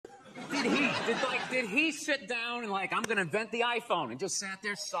Did he sit down and like, I'm gonna invent the iPhone, and just sat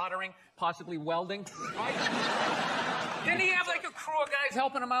there soldering, possibly welding? Right? Didn't he have like a crew of guys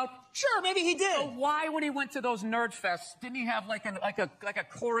helping him out? Sure, maybe he did. So why, when he went to those nerd fests, didn't he have like a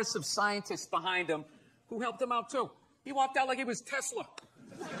chorus of scientists behind him who helped him out too? He walked out like he was Tesla.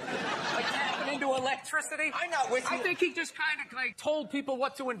 Like tapping into electricity. I'm not with you. I think he just kind of like told people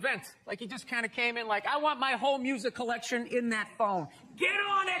what to invent. Like he just kind of came in like, I want my whole music collection in that phone. Get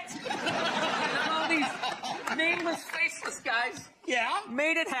on it! And all these nameless, faceless guys. Yeah?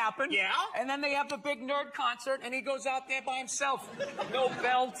 Made it happen. Yeah? And then they have the big nerd concert, and he goes out there by himself. No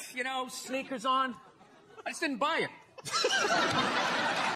belt, you know, sneakers on. I just didn't buy it.